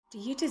Do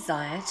you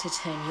desire to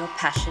turn your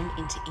passion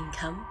into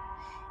income?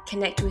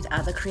 Connect with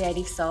other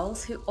creative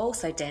souls who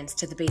also dance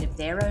to the beat of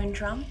their own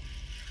drum?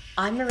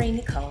 I'm Marie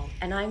Nicole,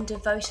 and I'm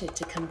devoted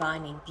to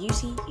combining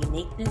beauty,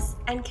 uniqueness,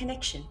 and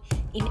connection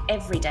in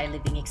everyday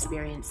living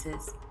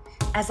experiences.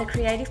 As a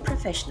creative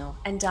professional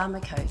and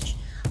Dharma coach,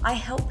 I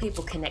help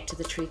people connect to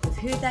the truth of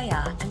who they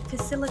are and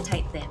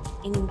facilitate them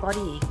in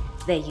embodying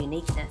their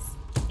uniqueness.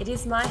 It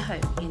is my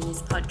hope in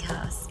this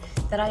podcast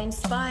that I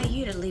inspire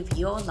you to live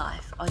your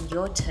life on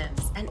your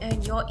terms and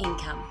earn your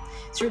income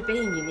through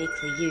being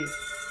uniquely you.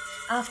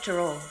 After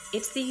all,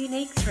 it's the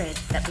unique thread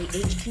that we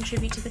each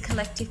contribute to the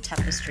collective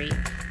tapestry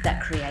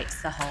that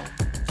creates the whole.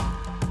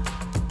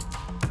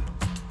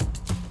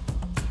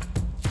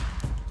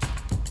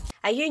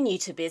 Are you new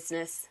to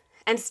business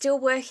and still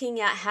working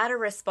out how to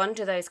respond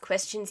to those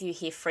questions you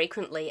hear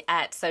frequently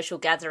at social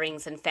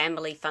gatherings and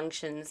family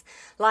functions,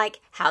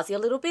 like, how's your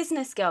little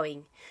business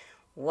going?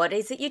 What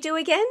is it you do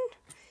again?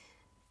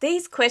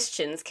 These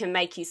questions can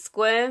make you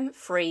squirm,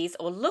 freeze,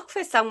 or look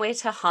for somewhere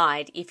to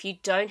hide if you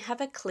don't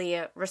have a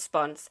clear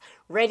response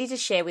ready to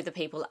share with the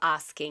people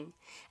asking,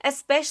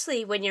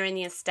 especially when you're in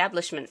the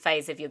establishment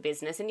phase of your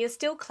business and you're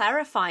still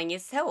clarifying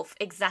yourself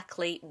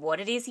exactly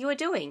what it is you are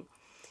doing.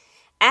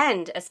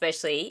 And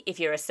especially if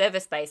you're a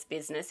service-based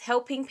business,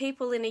 helping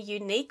people in a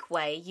unique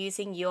way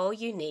using your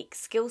unique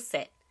skill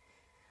set.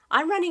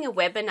 I'm running a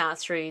webinar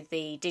through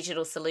the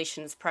Digital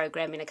Solutions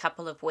program in a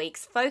couple of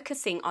weeks,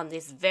 focusing on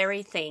this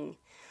very thing.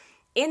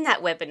 In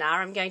that webinar,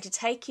 I'm going to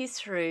take you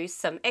through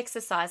some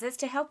exercises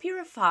to help you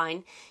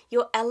refine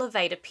your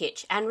elevator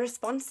pitch and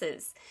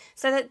responses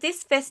so that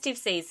this festive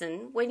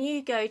season, when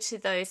you go to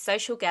those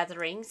social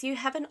gatherings, you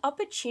have an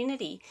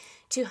opportunity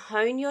to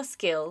hone your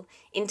skill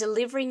in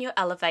delivering your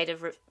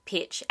elevator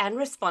pitch and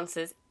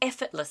responses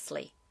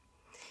effortlessly.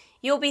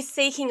 You'll be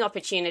seeking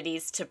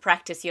opportunities to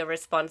practice your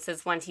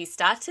responses once you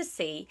start to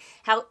see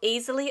how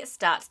easily it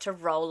starts to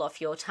roll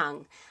off your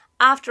tongue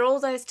after all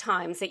those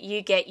times that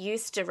you get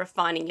used to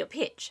refining your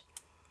pitch.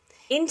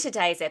 In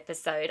today's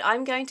episode,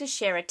 I'm going to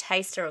share a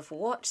taster of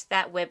what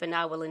that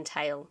webinar will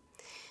entail.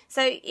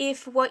 So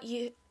if what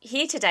you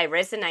hear today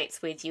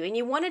resonates with you and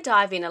you want to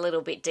dive in a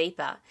little bit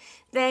deeper,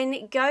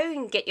 then go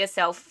and get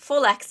yourself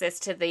full access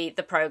to the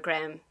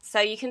program. So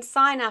you can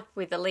sign up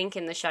with the link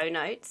in the show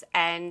notes,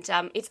 and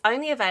it's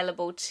only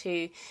available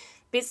to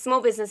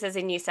small businesses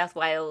in New South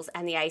Wales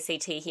and the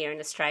ACT here in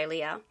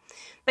Australia.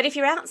 But if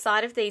you're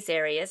outside of these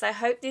areas, I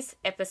hope this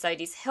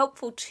episode is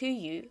helpful to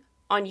you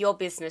on your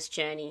business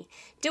journey,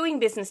 doing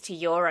business to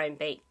your own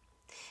beat.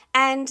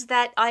 And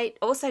that I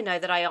also know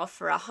that I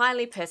offer a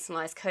highly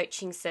personalised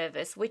coaching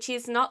service, which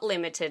is not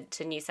limited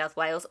to New South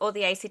Wales or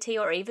the ACT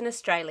or even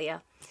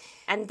Australia.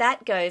 And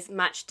that goes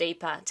much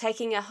deeper,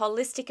 taking a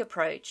holistic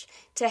approach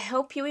to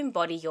help you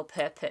embody your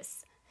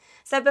purpose.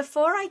 So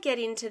before I get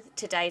into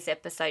today's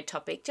episode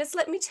topic, just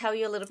let me tell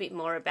you a little bit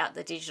more about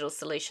the Digital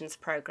Solutions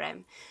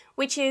Program,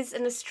 which is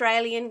an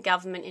Australian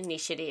government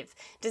initiative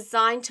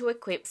designed to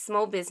equip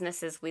small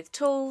businesses with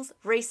tools,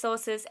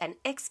 resources, and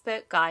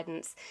expert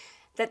guidance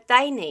that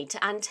they need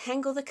to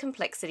untangle the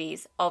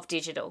complexities of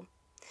digital.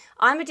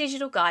 I'm a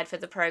digital guide for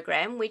the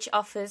program, which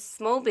offers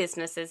small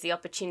businesses the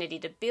opportunity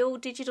to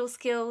build digital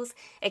skills,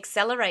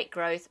 accelerate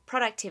growth,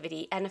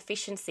 productivity, and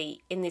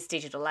efficiency in this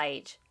digital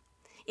age.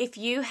 If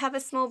you have a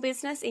small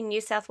business in New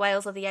South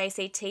Wales or the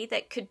ACT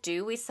that could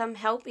do with some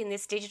help in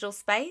this digital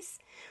space,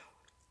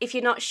 if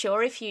you're not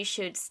sure if you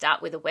should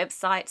start with a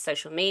website,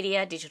 social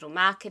media, digital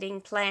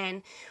marketing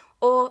plan,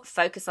 or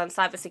focus on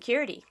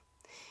cybersecurity,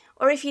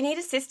 or if you need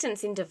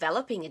assistance in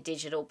developing a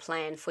digital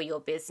plan for your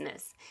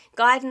business,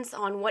 guidance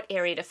on what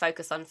area to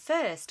focus on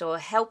first, or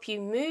help you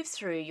move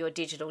through your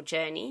digital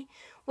journey,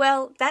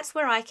 well, that's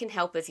where I can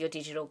help as your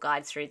digital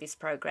guide through this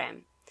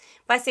program.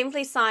 By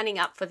simply signing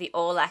up for the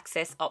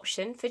all-access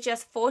option for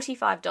just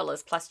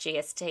 $45 plus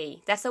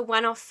GST. That's a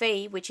one-off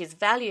fee which is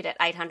valued at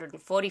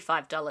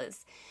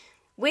 $845.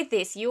 With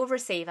this, you'll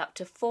receive up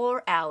to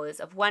 4 hours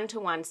of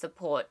one-to-one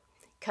support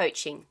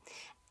coaching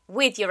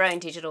with your own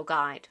digital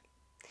guide.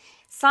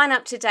 Sign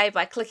up today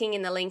by clicking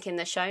in the link in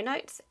the show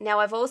notes. Now,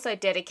 I've also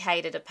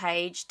dedicated a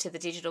page to the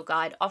digital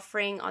guide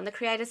offering on the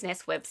Creators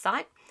Nest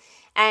website,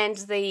 and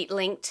the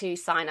link to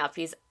sign up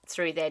is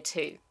through there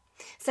too.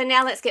 So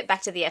now let's get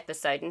back to the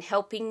episode and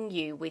helping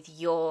you with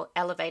your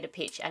elevator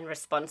pitch and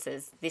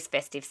responses this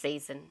festive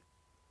season.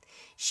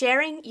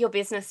 Sharing your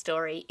business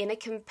story in a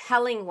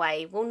compelling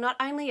way will not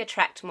only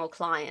attract more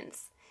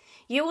clients,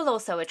 you will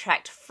also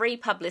attract free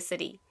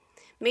publicity.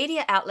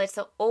 Media outlets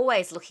are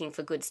always looking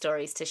for good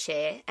stories to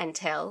share and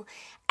tell,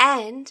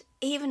 and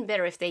even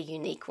better if they're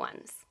unique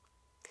ones.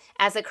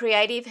 As a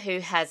creative who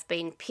has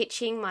been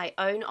pitching my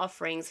own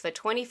offerings for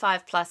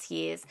 25 plus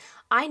years,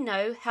 I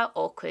know how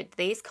awkward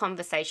these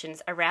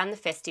conversations around the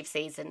festive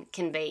season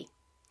can be,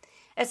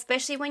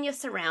 especially when you're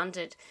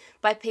surrounded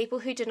by people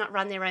who do not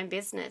run their own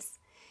business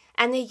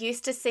and they're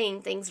used to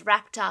seeing things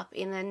wrapped up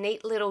in a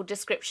neat little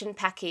description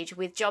package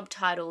with job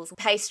titles,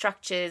 pay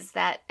structures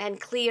and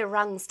clear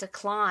rungs to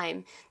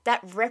climb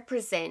that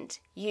represent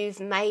you've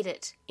made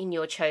it in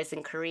your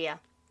chosen career.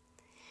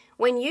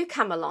 When you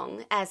come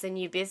along as a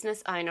new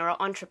business owner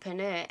or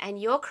entrepreneur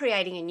and you're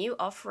creating a new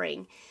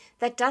offering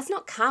that does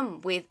not come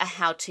with a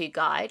how-to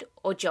guide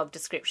or job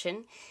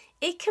description,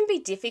 it can be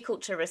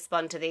difficult to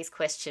respond to these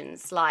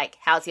questions like,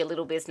 how's your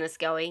little business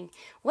going?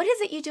 What is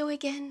it you do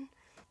again?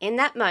 In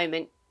that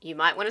moment, you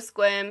might want to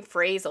squirm,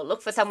 freeze, or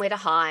look for somewhere to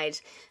hide,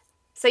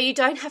 so you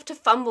don't have to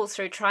fumble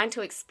through trying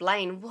to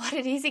explain what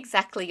it is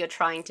exactly you're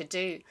trying to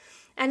do,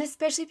 and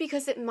especially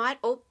because it might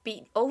all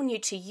be all new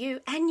to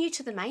you and new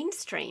to the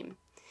mainstream.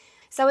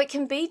 So it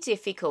can be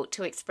difficult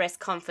to express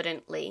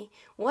confidently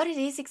what it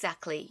is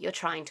exactly you're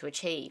trying to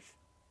achieve.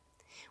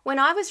 When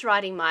I was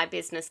writing my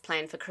business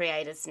plan for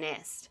Creator's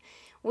Nest,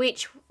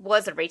 which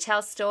was a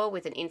retail store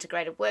with an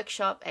integrated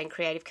workshop and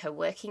creative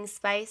co-working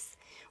space,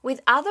 with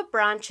other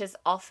branches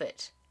off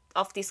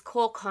this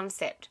core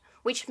concept,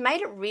 which made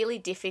it really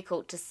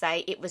difficult to say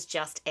it was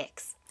just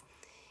X.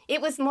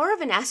 It was more of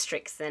an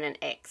asterisk than an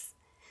X.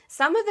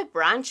 Some of the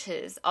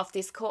branches of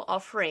this core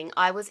offering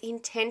I was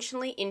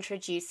intentionally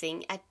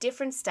introducing at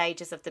different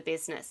stages of the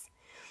business,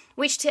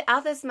 which to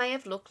others may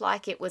have looked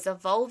like it was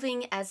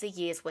evolving as the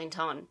years went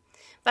on.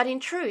 But in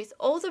truth,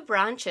 all the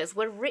branches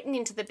were written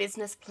into the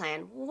business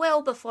plan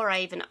well before I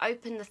even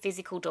opened the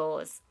physical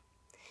doors.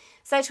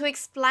 So to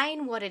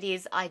explain what it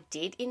is I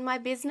did in my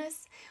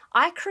business,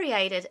 I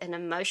created an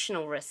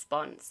emotional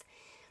response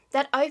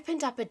that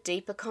opened up a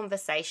deeper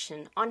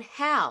conversation on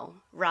how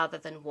rather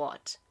than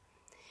what.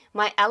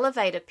 My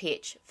elevator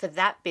pitch for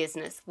that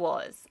business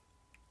was,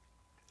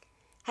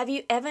 have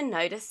you ever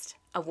noticed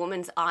a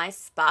woman's eyes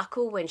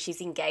sparkle when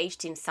she's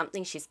engaged in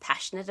something she's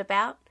passionate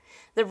about?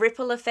 The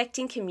ripple effect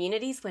in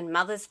communities when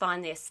mothers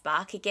find their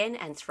spark again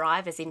and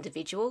thrive as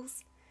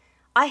individuals?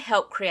 I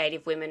help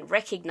creative women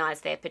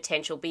recognise their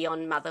potential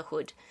beyond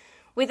motherhood,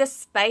 with a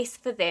space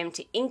for them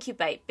to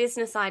incubate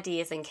business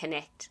ideas and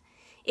connect.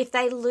 If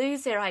they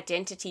lose their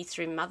identity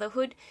through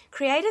motherhood,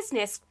 Creator's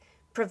Nest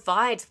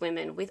provides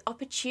women with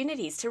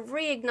opportunities to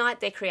reignite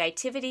their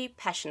creativity,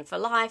 passion for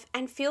life,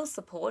 and feel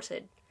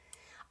supported.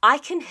 I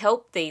can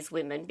help these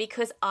women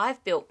because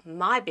I've built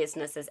my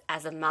businesses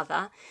as a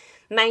mother,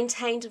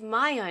 maintained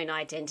my own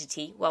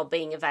identity while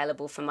being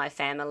available for my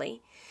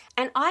family,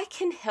 and I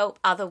can help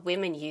other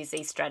women use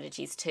these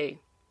strategies too.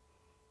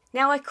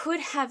 Now, I could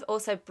have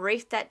also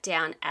briefed that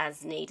down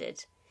as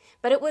needed,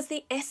 but it was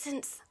the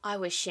essence I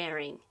was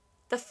sharing.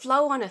 The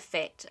flow-on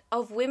effect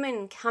of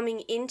women coming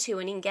into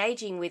and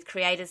engaging with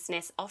Creator's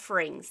Nest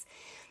offerings.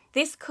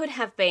 This could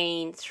have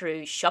been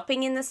through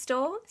shopping in the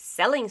store,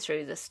 selling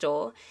through the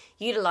store,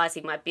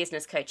 utilising my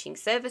business coaching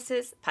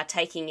services,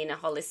 partaking in a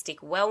holistic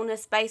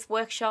wellness-based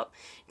workshop,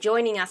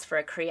 joining us for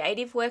a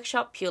creative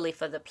workshop purely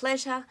for the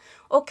pleasure,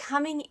 or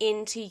coming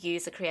in to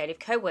use a creative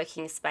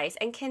co-working space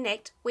and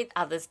connect with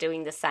others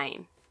doing the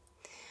same.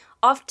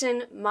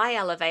 Often, my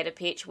elevator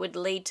pitch would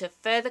lead to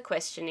further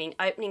questioning,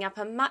 opening up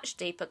a much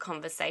deeper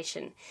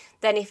conversation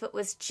than if it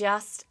was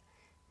just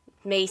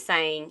me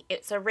saying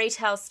it's a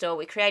retail store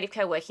with creative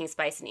co-working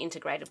space and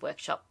integrated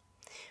workshop,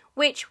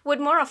 which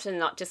would more often than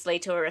not just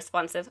lead to a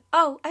response of,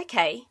 oh,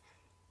 okay.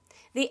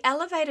 The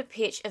elevator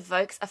pitch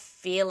evokes a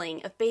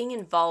feeling of being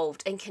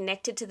involved and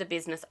connected to the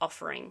business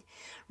offering,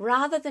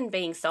 rather than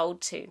being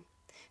sold to.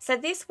 So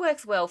this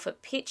works well for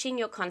pitching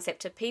your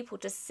concept to people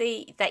to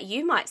see that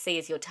you might see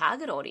as your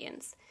target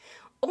audience.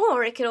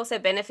 Or it could also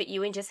benefit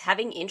you in just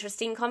having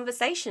interesting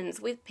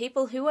conversations with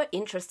people who are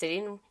interested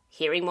in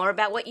hearing more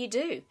about what you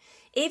do,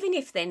 even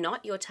if they're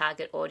not your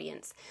target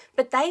audience,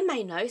 but they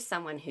may know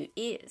someone who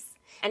is.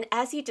 And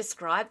as you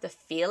describe the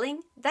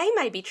feeling, they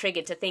may be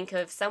triggered to think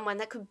of someone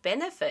that could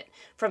benefit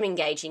from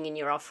engaging in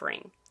your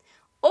offering.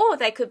 Or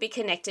they could be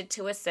connected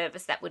to a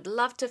service that would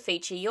love to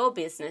feature your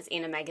business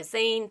in a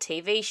magazine,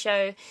 TV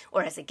show,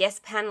 or as a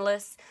guest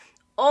panelist.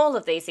 All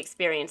of these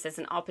experiences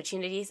and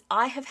opportunities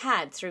I have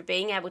had through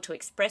being able to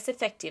express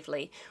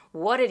effectively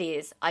what it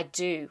is I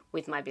do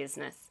with my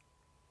business.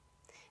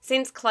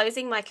 Since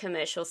closing my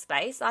commercial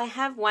space, I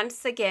have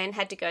once again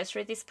had to go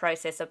through this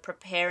process of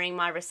preparing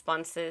my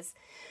responses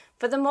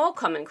for the more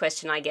common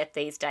question I get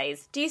these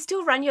days: do you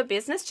still run your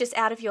business just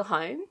out of your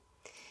home?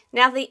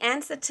 Now, the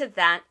answer to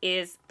that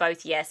is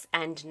both yes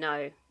and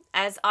no,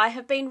 as I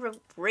have been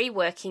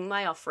reworking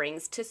my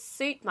offerings to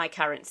suit my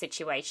current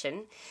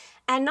situation,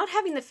 and not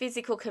having the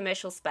physical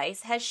commercial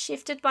space has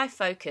shifted my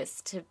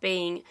focus to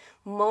being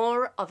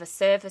more of a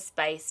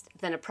service-based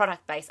than a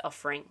product-based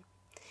offering.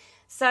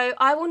 So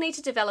I will need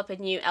to develop a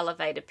new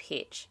elevator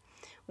pitch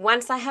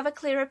once I have a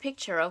clearer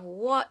picture of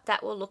what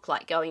that will look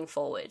like going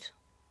forward.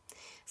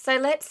 So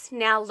let's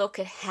now look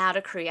at how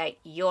to create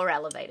your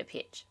elevator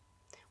pitch.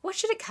 What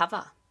should it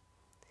cover?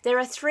 There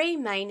are 3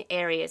 main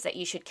areas that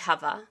you should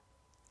cover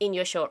in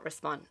your short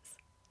response.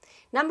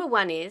 Number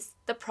 1 is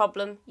the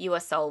problem you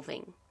are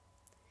solving.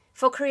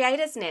 For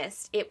Creator's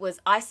Nest, it was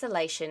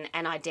isolation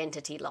and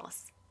identity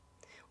loss.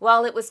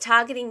 While it was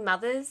targeting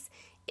mothers,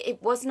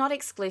 it was not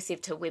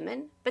exclusive to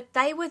women, but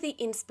they were the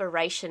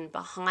inspiration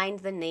behind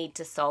the need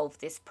to solve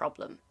this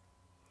problem.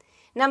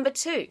 Number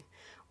 2,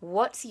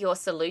 what's your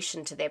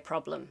solution to their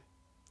problem?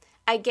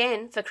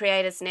 Again, for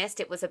Creators Nest,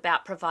 it was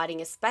about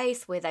providing a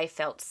space where they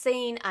felt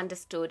seen,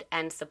 understood,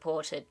 and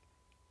supported.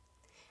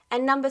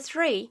 And number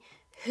 3,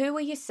 who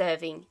are you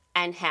serving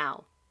and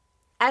how?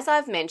 As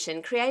I've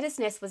mentioned, Creators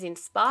Nest was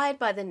inspired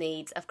by the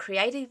needs of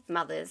creative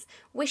mothers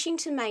wishing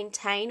to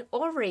maintain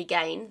or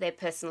regain their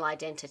personal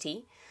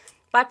identity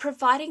by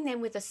providing them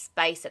with a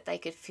space that they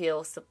could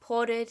feel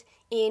supported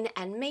in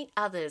and meet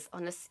others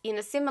in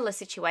a similar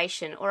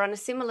situation or on a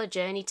similar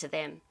journey to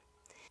them.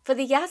 For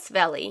the Yass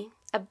Valley,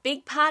 a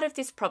big part of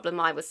this problem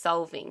I was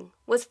solving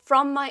was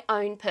from my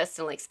own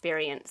personal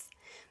experience,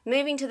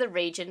 moving to the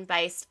region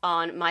based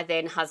on my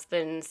then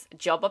husband's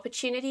job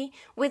opportunity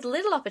with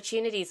little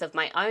opportunities of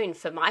my own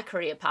for my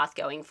career path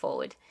going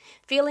forward,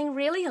 feeling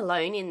really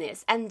alone in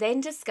this and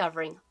then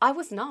discovering I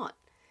was not.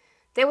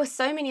 There were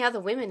so many other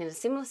women in a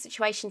similar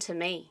situation to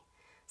me.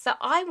 So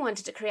I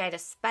wanted to create a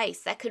space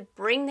that could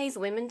bring these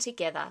women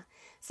together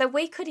so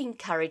we could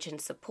encourage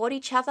and support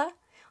each other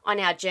on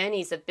our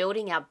journeys of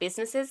building our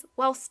businesses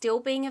while still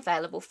being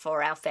available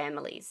for our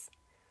families.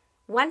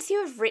 Once you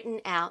have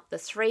written out the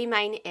 3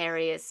 main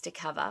areas to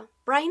cover,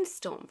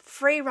 brainstorm,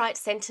 free write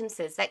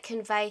sentences that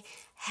convey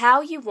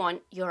how you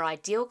want your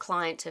ideal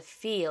client to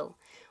feel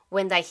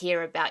when they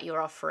hear about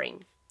your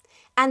offering.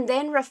 And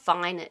then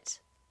refine it.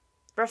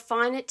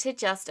 Refine it to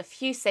just a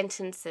few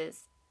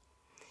sentences.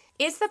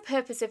 Is the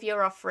purpose of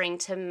your offering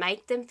to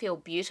make them feel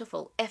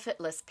beautiful,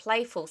 effortless,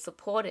 playful,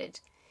 supported?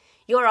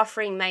 Your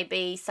offering may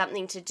be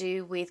something to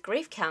do with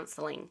grief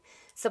counselling,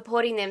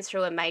 supporting them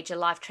through a major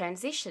life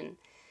transition.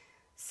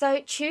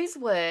 So choose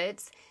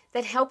words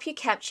that help you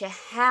capture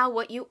how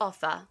what you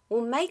offer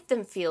will make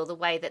them feel the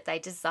way that they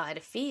desire to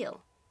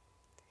feel.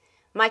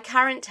 My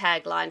current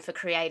tagline for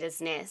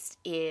Creators Nest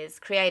is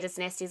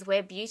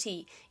where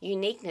beauty,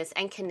 uniqueness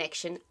and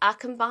connection are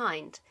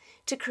combined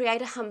to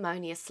create a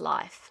harmonious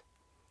life.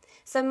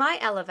 So my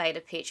elevator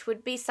pitch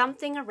would be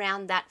something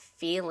around that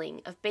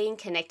feeling of being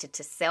connected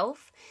to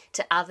self,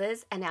 to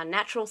others and our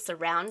natural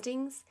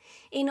surroundings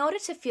in order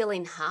to feel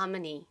in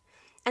harmony,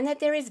 and that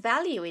there is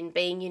value in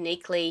being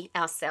uniquely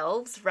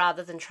ourselves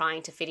rather than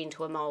trying to fit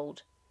into a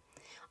mould.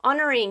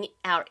 Honouring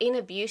our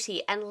inner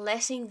beauty and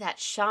letting that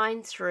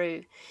shine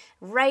through,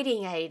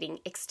 radiating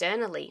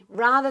externally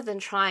rather than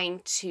trying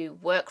to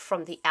work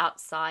from the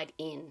outside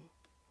in.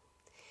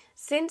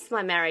 Since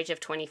my marriage of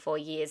 24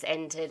 years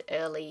ended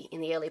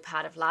in the early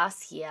part of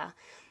last year,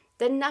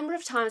 the number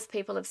of times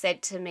people have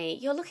said to me,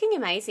 "You're looking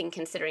amazing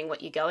considering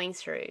what you're going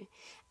through."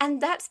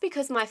 And that's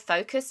because my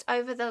focus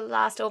over the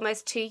last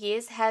almost 2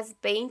 years has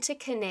been to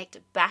connect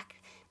back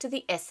to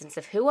the essence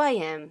of who I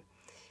am,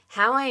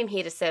 how I am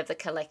here to serve the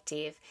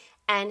collective,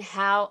 and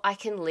how I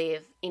can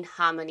live in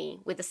harmony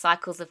with the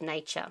cycles of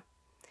nature.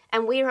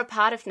 And we are a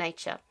part of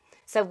nature,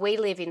 so we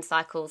live in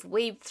cycles,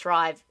 we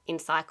thrive in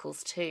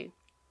cycles too.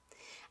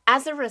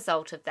 As a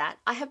result of that,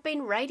 I have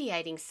been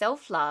radiating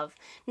self-love,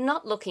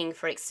 not looking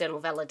for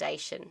external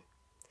validation.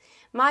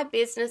 My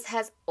business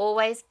has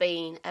always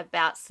been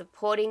about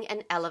supporting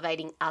and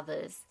elevating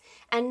others,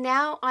 and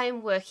now I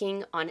am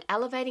working on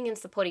elevating and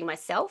supporting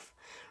myself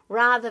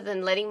rather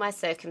than letting my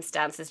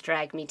circumstances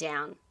drag me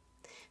down.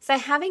 So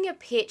having a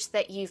pitch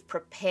that you've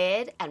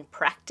prepared and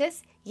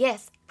practiced,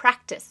 yes,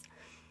 practice.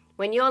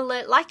 When you're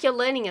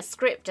learning a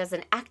script as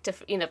an actor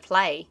in a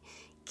play,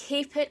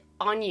 keep it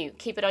on you.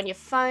 Keep it on your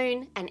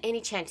phone, and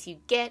any chance you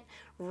get,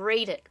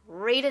 read it.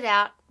 Read it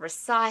out,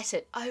 recite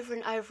it over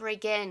and over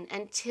again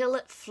until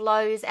it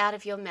flows out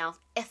of your mouth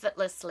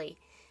effortlessly.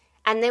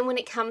 And then when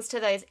it comes to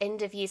those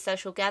end-of-year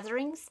social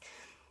gatherings,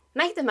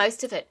 make the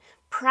most of it.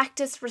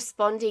 Practice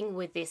responding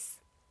with this.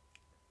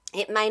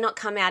 It may not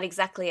come out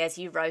exactly as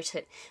you wrote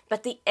it,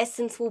 but the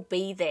essence will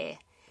be there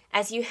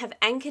as you have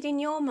anchored in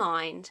your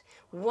mind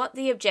what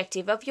the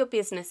objective of your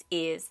business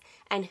is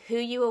and who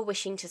you are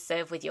wishing to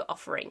serve with your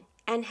offering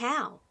and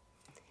how.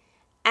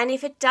 And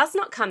if it does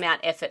not come out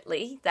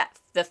effortlessly, that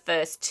the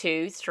first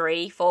 2,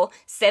 3, 4,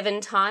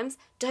 7 times,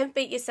 don't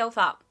beat yourself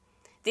up.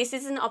 This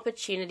is an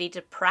opportunity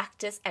to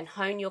practice and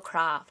hone your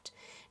craft,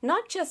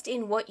 not just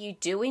in what you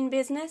do in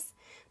business,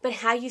 but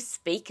how you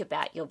speak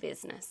about your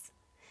business.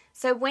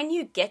 So when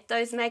you get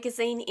those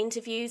magazine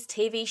interviews,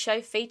 TV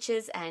show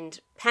features, and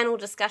panel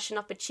discussion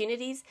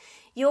opportunities,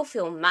 you'll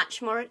feel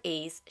much more at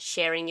ease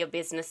sharing your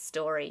business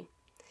story,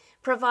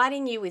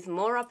 providing you with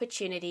more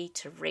opportunity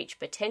to reach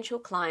potential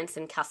clients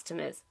and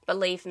customers.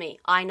 Believe me,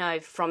 I know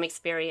from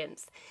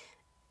experience.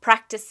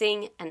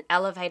 Practicing an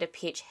elevator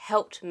pitch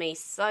helped me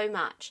so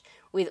much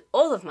with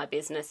all of my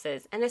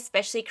businesses, and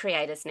especially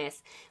Creators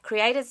Nest.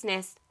 Creators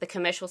Nest, the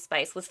commercial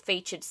space, was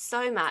featured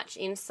so much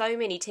in so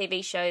many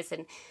TV shows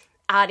and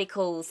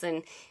articles,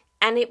 and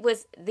it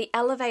was the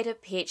elevator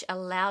pitch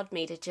allowed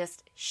me to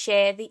just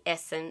share the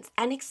essence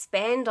and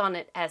expand on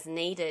it as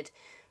needed.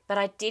 But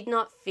I did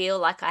not feel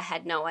like I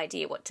had no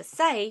idea what to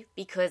say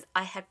because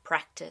I had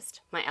practiced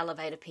my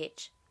elevator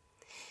pitch.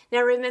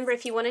 Now remember,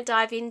 if you want to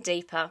dive in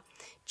deeper,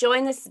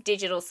 join this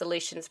Digital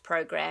Solutions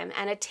program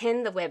and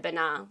attend the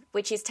webinar,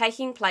 which is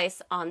taking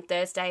place on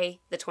Thursday,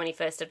 the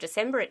 21st of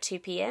December at 2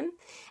 p.m.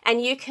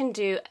 And you can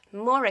do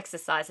more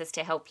exercises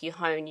to help you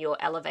hone your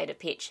elevator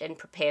pitch and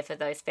prepare for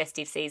those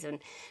festive season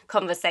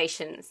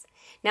conversations.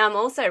 Now, I'm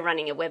also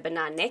running a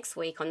webinar next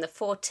week on the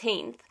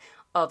 14th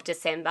of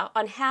December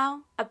on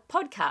how a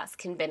podcast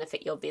can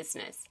benefit your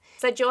business.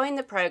 So join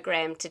the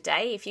program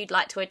today if you'd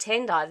like to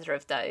attend either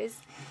of those.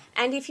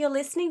 And if you're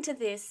listening to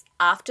this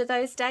after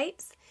those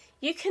dates,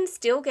 you can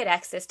still get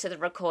access to the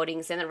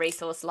recordings in the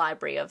resource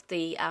library of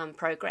the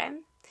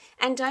program.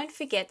 And don't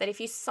forget that if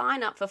you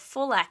sign up for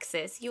full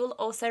access, you will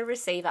also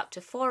receive up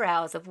to 4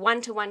 hours of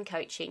one-to-one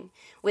coaching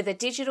with a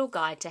digital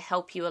guide to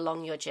help you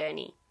along your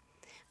journey.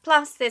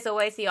 Plus, there's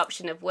always the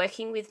option of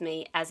working with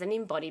me as an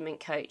embodiment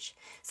coach.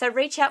 So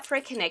reach out for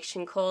a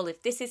connection call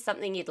if this is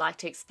something you'd like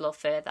to explore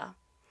further.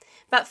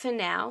 But for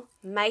now,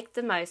 make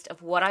the most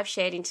of what I've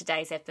shared in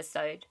today's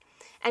episode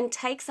and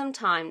take some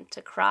time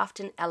to craft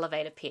an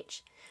elevator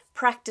pitch.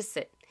 Practice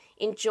it.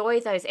 Enjoy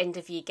those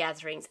end-of-year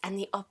gatherings and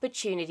the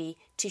opportunity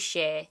to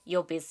share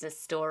your business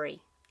story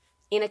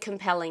in a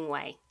compelling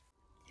way.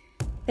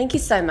 Thank you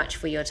so much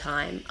for your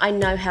time. I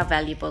know how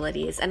valuable it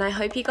is, and I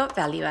hope you got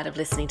value out of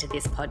listening to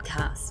this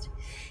podcast.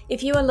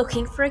 If you are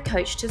looking for a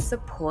coach to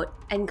support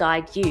and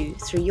guide you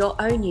through your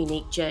own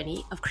unique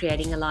journey of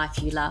creating a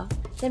life you love,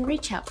 then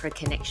reach out for a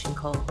connection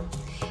call.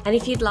 And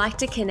if you'd like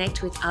to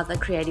connect with other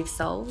creative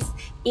souls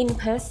in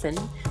person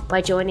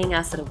by joining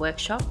us at a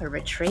workshop, a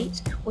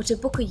retreat, or to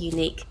book a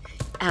unique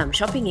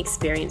shopping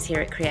experience here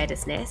at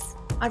Creators Nest,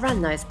 I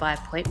run those by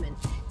appointment.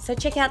 So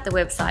check out the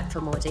website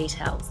for more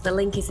details. The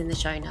link is in the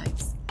show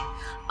notes.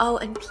 Oh,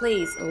 and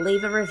please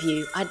leave a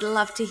review. I'd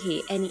love to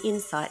hear any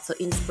insights or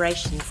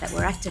inspirations that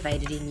were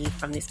activated in you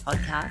from this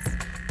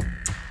podcast.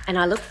 And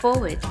I look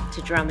forward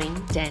to drumming,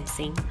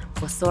 dancing,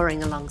 or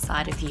soaring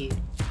alongside of you.